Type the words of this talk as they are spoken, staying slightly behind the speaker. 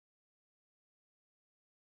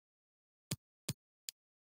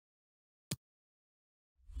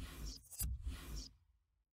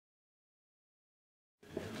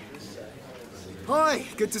Hi,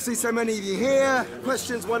 good to see so many of you here.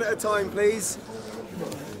 Questions one at a time, please.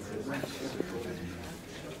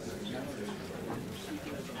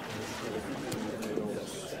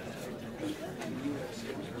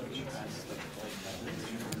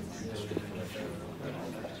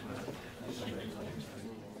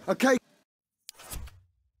 Okay.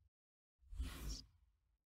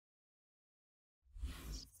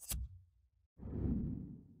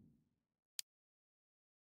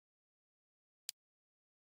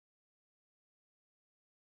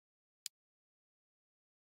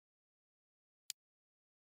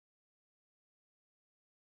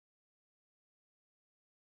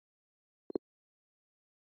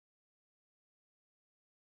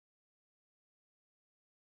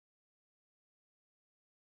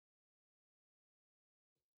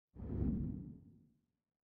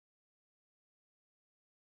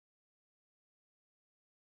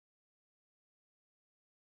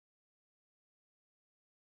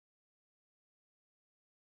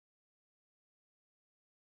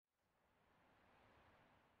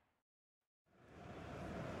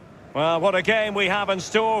 Well, what a game we have in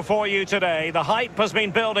store for you today. The hype has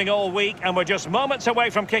been building all week and we're just moments away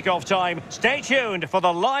from kick-off time. Stay tuned for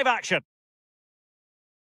the live action.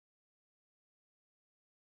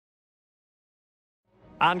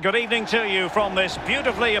 And good evening to you from this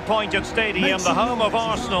beautifully appointed stadium, the home of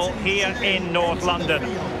Arsenal here in North London.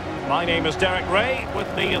 My name is Derek Ray.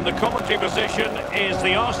 With me in the commentary position is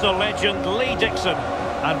the Arsenal legend Lee Dixon.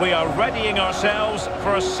 And we are readying ourselves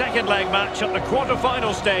for a second leg match at the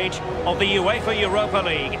quarter-final stage of the UEFA Europa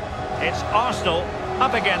League. It's Arsenal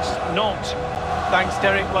up against Nantes. Thanks,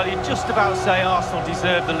 Derek. Well, you'd just about say Arsenal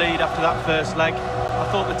deserved the lead after that first leg.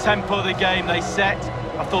 I thought the tempo of the game they set,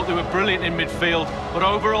 I thought they were brilliant in midfield, but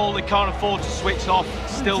overall they can't afford to switch off.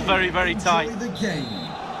 Still very, very tight.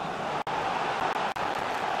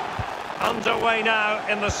 Underway now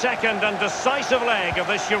in the second and decisive leg of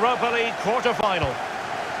this Europa League quarter-final.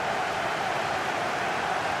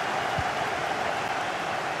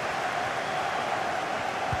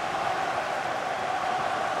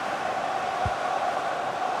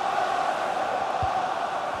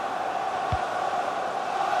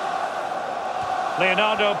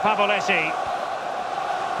 Leonardo Pavoletti.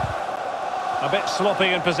 A bit sloppy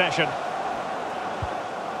in possession.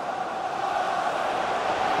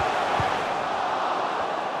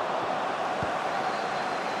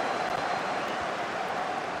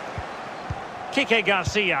 Kike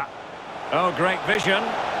Garcia. Oh, great vision.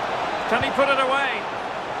 Can he put it away?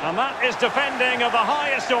 And that is defending of the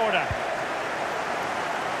highest order.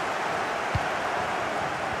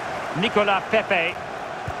 Nicolas Pepe.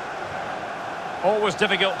 Always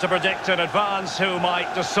difficult to predict in advance who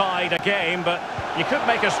might decide a game, but you could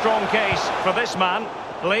make a strong case for this man.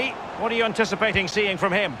 Lee, what are you anticipating seeing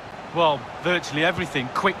from him? Well, virtually everything.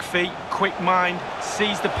 Quick feet, quick mind,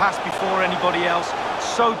 sees the pass before anybody else.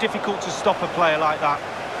 So difficult to stop a player like that.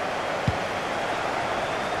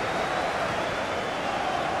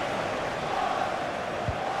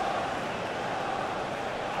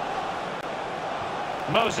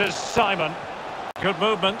 Moses Simon. Good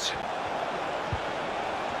movement.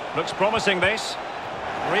 Looks promising, this.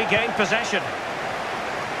 Regained possession.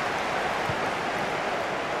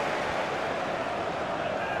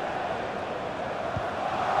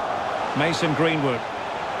 Mason Greenwood.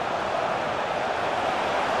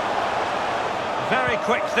 Very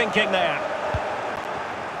quick thinking there.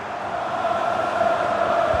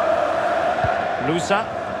 Lusa.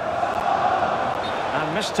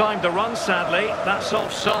 And mistimed the run, sadly. That's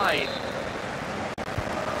offside.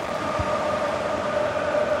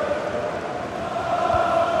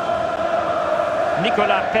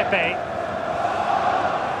 Nicolas Pepe.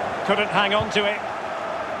 Couldn't hang on to it.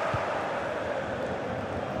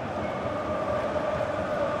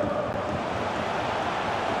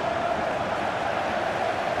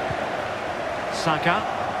 Saka.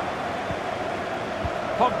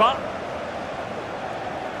 Pogba.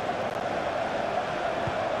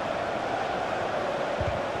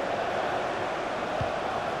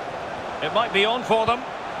 It might be on for them.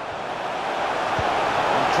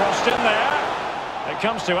 And crossed in there. It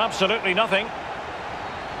comes to absolutely nothing.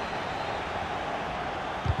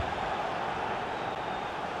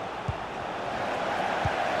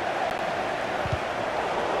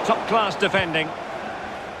 Top-class defending.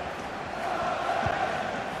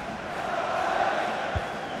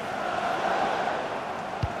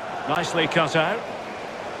 Nicely cut out.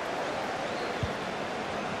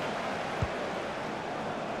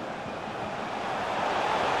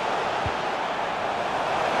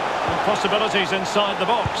 And possibilities inside the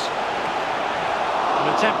box.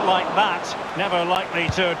 An attempt like that, never likely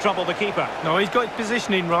to trouble the keeper. No, he's got his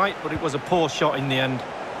positioning right, but it was a poor shot in the end.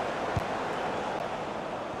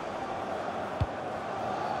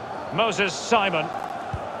 Moses Simon.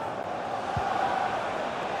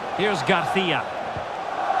 Here's Garcia.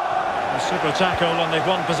 A super tackle and they've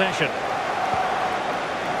won possession.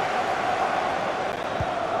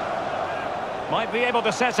 Might be able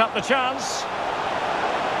to set up the chance.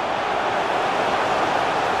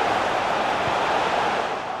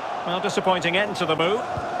 Well, disappointing end to the move.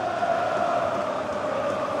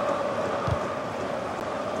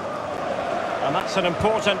 And that's an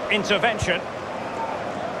important intervention.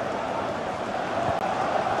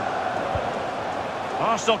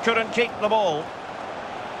 Arsenal couldn't keep the ball.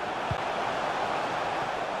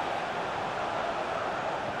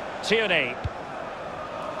 Tierney.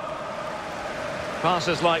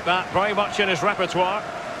 Passes like that, very much in his repertoire.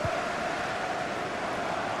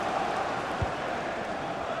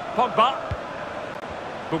 Pogba.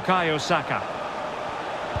 Bukayo Saka.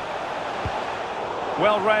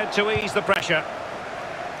 Well read to ease the pressure.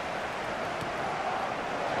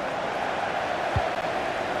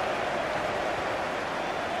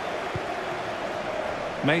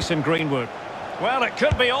 Mason Greenwood. Well, it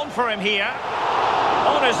could be on for him here.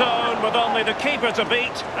 On his own with only the keeper to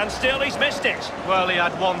beat, and still he's missed it. Well, he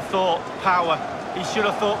had one thought, power. He should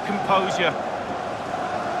have thought composure.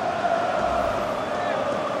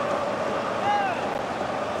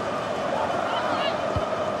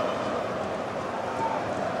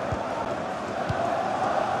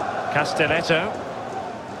 Castelletto.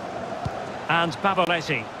 And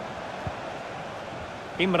Pavoletti.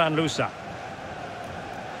 Imran Lousa.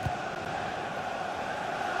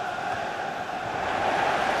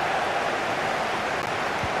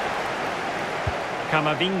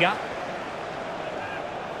 Camavinga.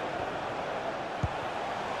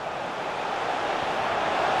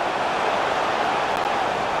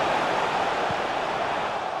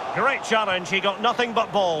 Great challenge, he got nothing but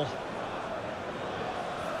ball.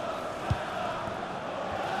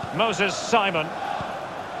 Moses Simon.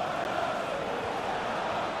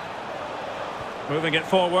 Moving it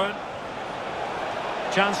forward.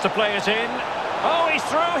 Chance to play it in. Oh, he's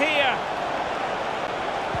through here.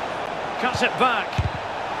 Cuts it back.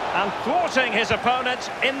 And thwarting his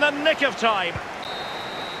opponent in the nick of time.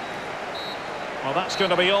 Well, that's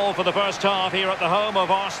going to be all for the first half here at the home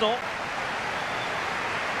of Arsenal.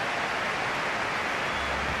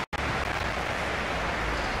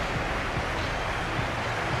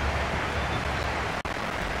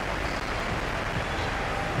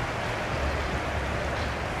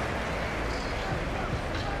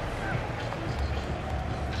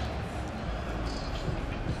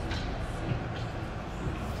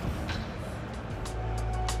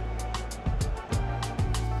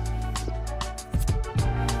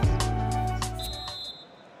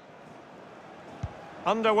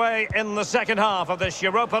 Underway in the second half of this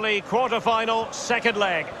Europa League quarter-final second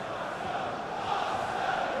leg.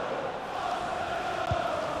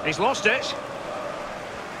 He's lost it.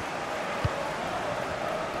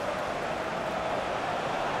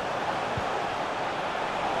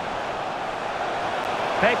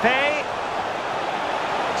 Pepe.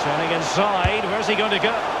 Turning inside. Where's he going to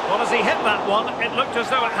go? Well, as he hit that one, it looked as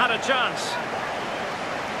though it had a chance.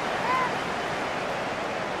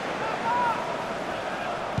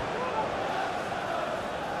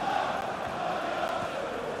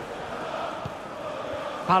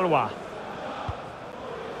 Palwa.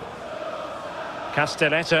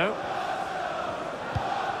 Castelletto.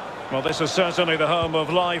 Well, this is certainly the home of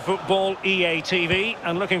live football, EA TV,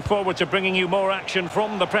 and looking forward to bringing you more action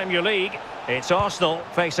from the Premier League. It's Arsenal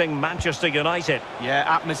facing Manchester United. Yeah,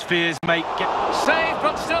 atmospheres make... Save,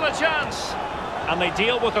 but still a chance. And they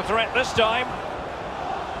deal with the threat this time.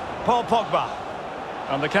 Paul Pogba.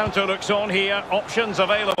 And the counter looks on here, options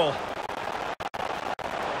available.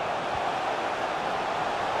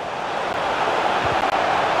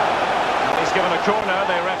 Given a corner,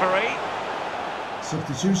 the referee.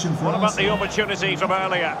 Substitution for what about the opportunity from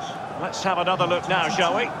earlier? Let's have another look now,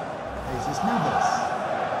 shall we? Jesus Navas.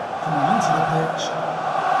 Coming onto the pitch,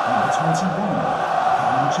 number 21,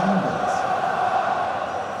 Callum Chambers.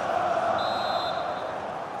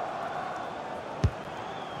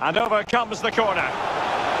 And over comes the corner.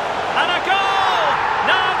 And a goal!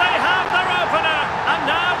 Now they have their opener, and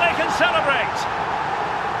now they can celebrate.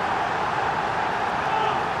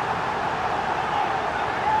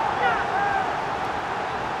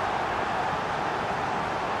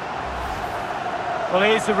 Well,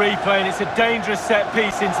 here's the replay, and it's a dangerous set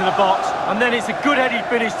piece into the box. And then it's a good-headed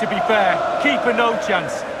finish, to be fair. Keeper no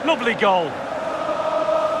chance. Lovely goal.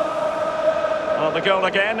 Well, the goal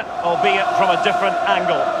again, albeit from a different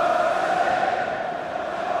angle.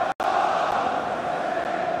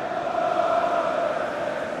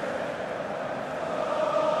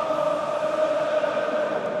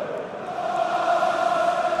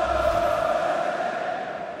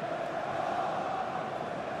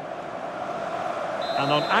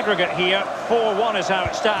 And on aggregate here, 4-1 is how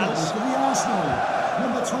it stands. Goal for the Arsenal,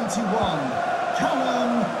 number 21,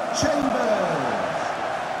 Callum Chambers.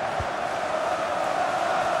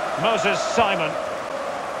 Moses Simon.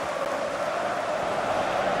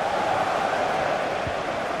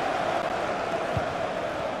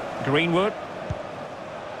 Greenwood.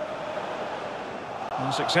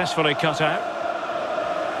 And successfully cut out.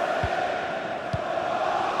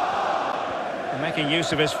 Making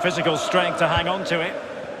use of his physical strength to hang on to it.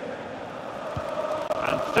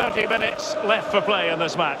 And 30 minutes left for play in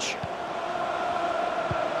this match.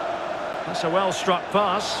 That's a well-struck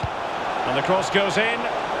pass. And the cross goes in.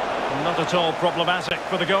 Not at all problematic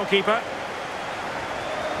for the goalkeeper.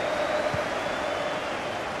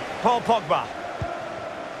 Paul Pogba.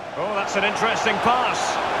 Oh, that's an interesting pass.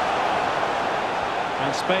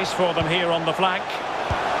 And space for them here on the flank.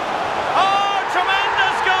 Oh,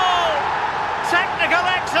 tremendous goal! Technical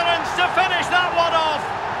excellence to finish that one off.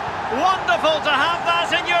 Wonderful to have that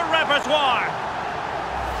in your repertoire.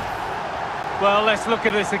 Well, let's look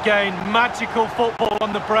at this again. Magical football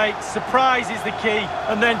on the break. Surprise is the key.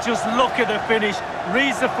 And then just look at the finish.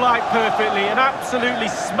 Reads the flight perfectly and absolutely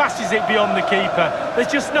smashes it beyond the keeper.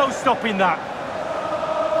 There's just no stopping that.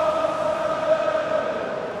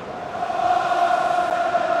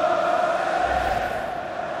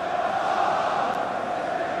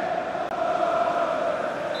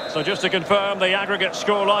 So just to confirm the aggregate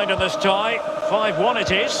scoreline in this tie, 5-1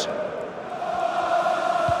 it is.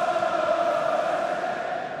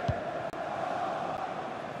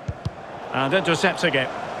 And intercepting it.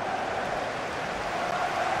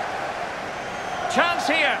 Chance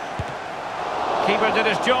here. Keeper did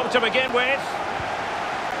his job to begin with.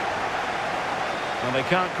 And they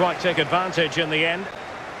can't quite take advantage in the end.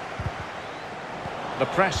 The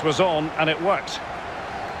press was on and it worked.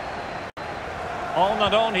 On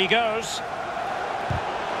and on he goes.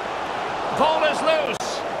 Ball is loose.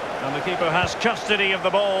 And the keeper has custody of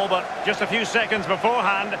the ball, but just a few seconds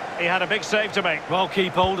beforehand, he had a big save to make. Well,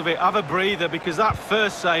 keep hold of it. Have a breather, because that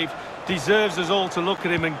first save deserves us all to look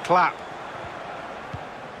at him and clap.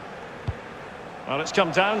 Well, it's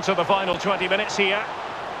come down to the final 20 minutes here.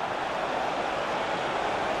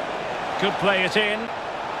 Could play it in.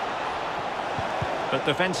 But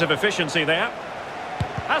defensive efficiency there.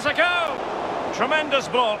 Has a go! Tremendous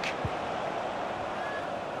block.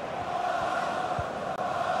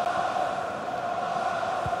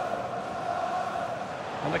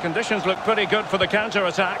 And the conditions look pretty good for the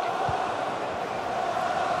counter-attack.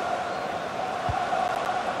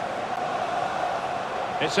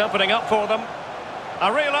 It's opening up for them.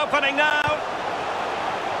 A real opening now.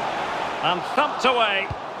 And thumped away.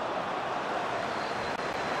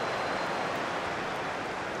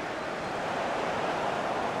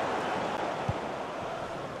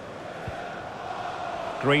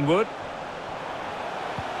 Greenwood.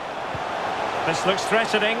 This looks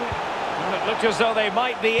threatening. And it looked as though they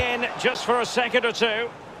might be in just for a second or two.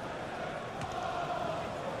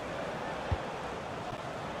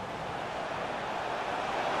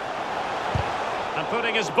 And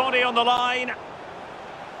putting his body on the line.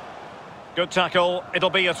 Good tackle.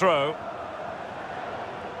 It'll be a throw.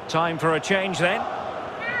 Time for a change then.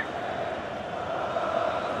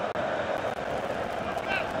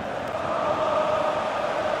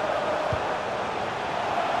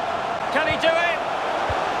 Can he do it?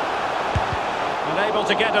 Unable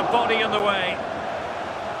to get a body in the way.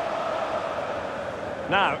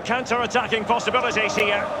 Now, counter-attacking possibilities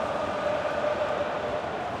here.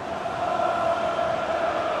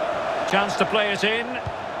 Chance to play it in.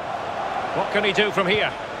 What can he do from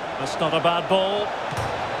here? That's not a bad ball.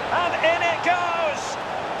 And in it goes!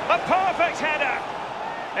 A perfect header!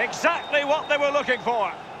 Exactly what they were looking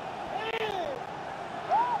for.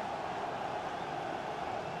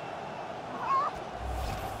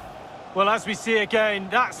 Well, as we see again,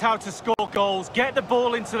 that's how to score goals. Get the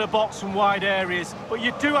ball into the box from wide areas. But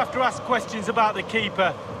you do have to ask questions about the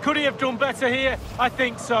keeper. Could he have done better here? I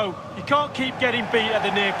think so. You can't keep getting beat at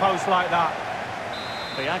the near post like that.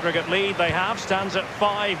 The aggregate lead they have stands at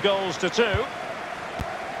 5-2.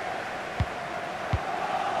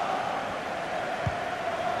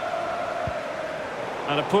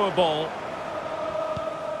 And a poor ball.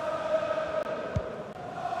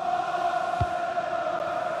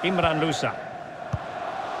 Imran Lousa.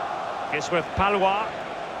 It's with Palois.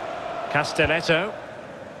 Castelletto.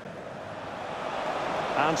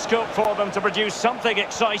 And scope for them to produce something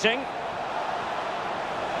exciting.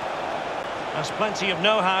 There's plenty of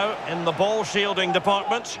know-how in the ball shielding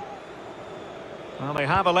department. Well, they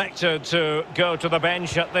have elected to go to the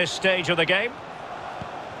bench at this stage of the game.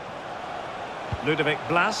 Ludovic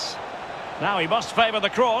Blas. Now he must favour the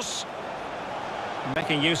cross.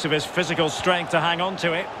 Making use of his physical strength to hang on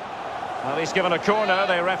to it. Well, he's given a corner,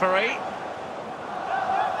 the referee.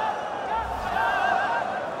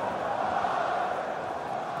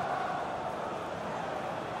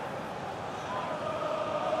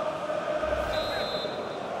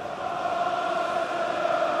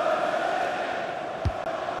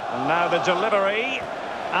 And now the delivery.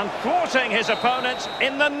 And thwarting his opponent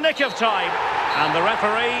in the nick of time. And the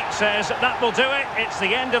referee says that will do it. It's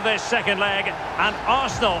the end of this second leg, and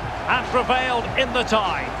Arsenal have prevailed in the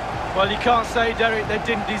tie. Well, you can't say, Derek, they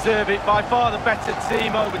didn't deserve it. By far the better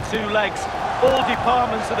team over 2 legs. All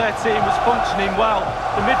departments of their team was functioning well.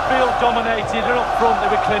 The midfield dominated, and up front they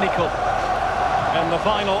were clinical. In the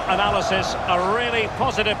final analysis, a really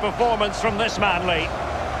positive performance from this man, Lee.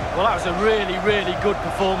 Well, that was a really, really good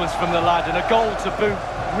performance from the lad, and a goal to boot.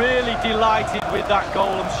 Really delighted with that goal,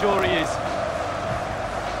 I'm sure he is.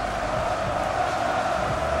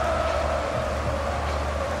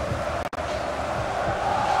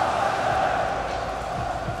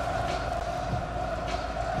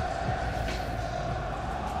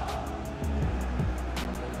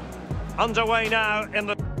 Underway now in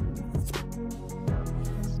the...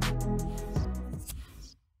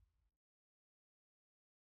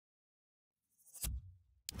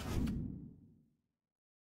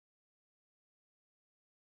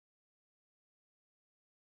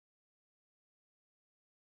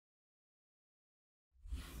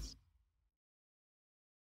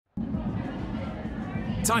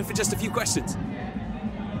 Time for just a few questions.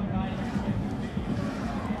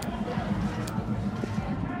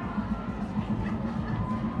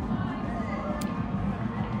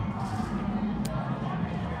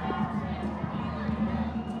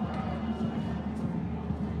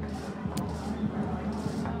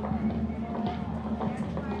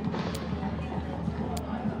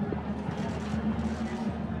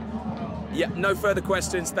 Yeah, no further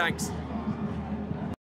questions, thanks.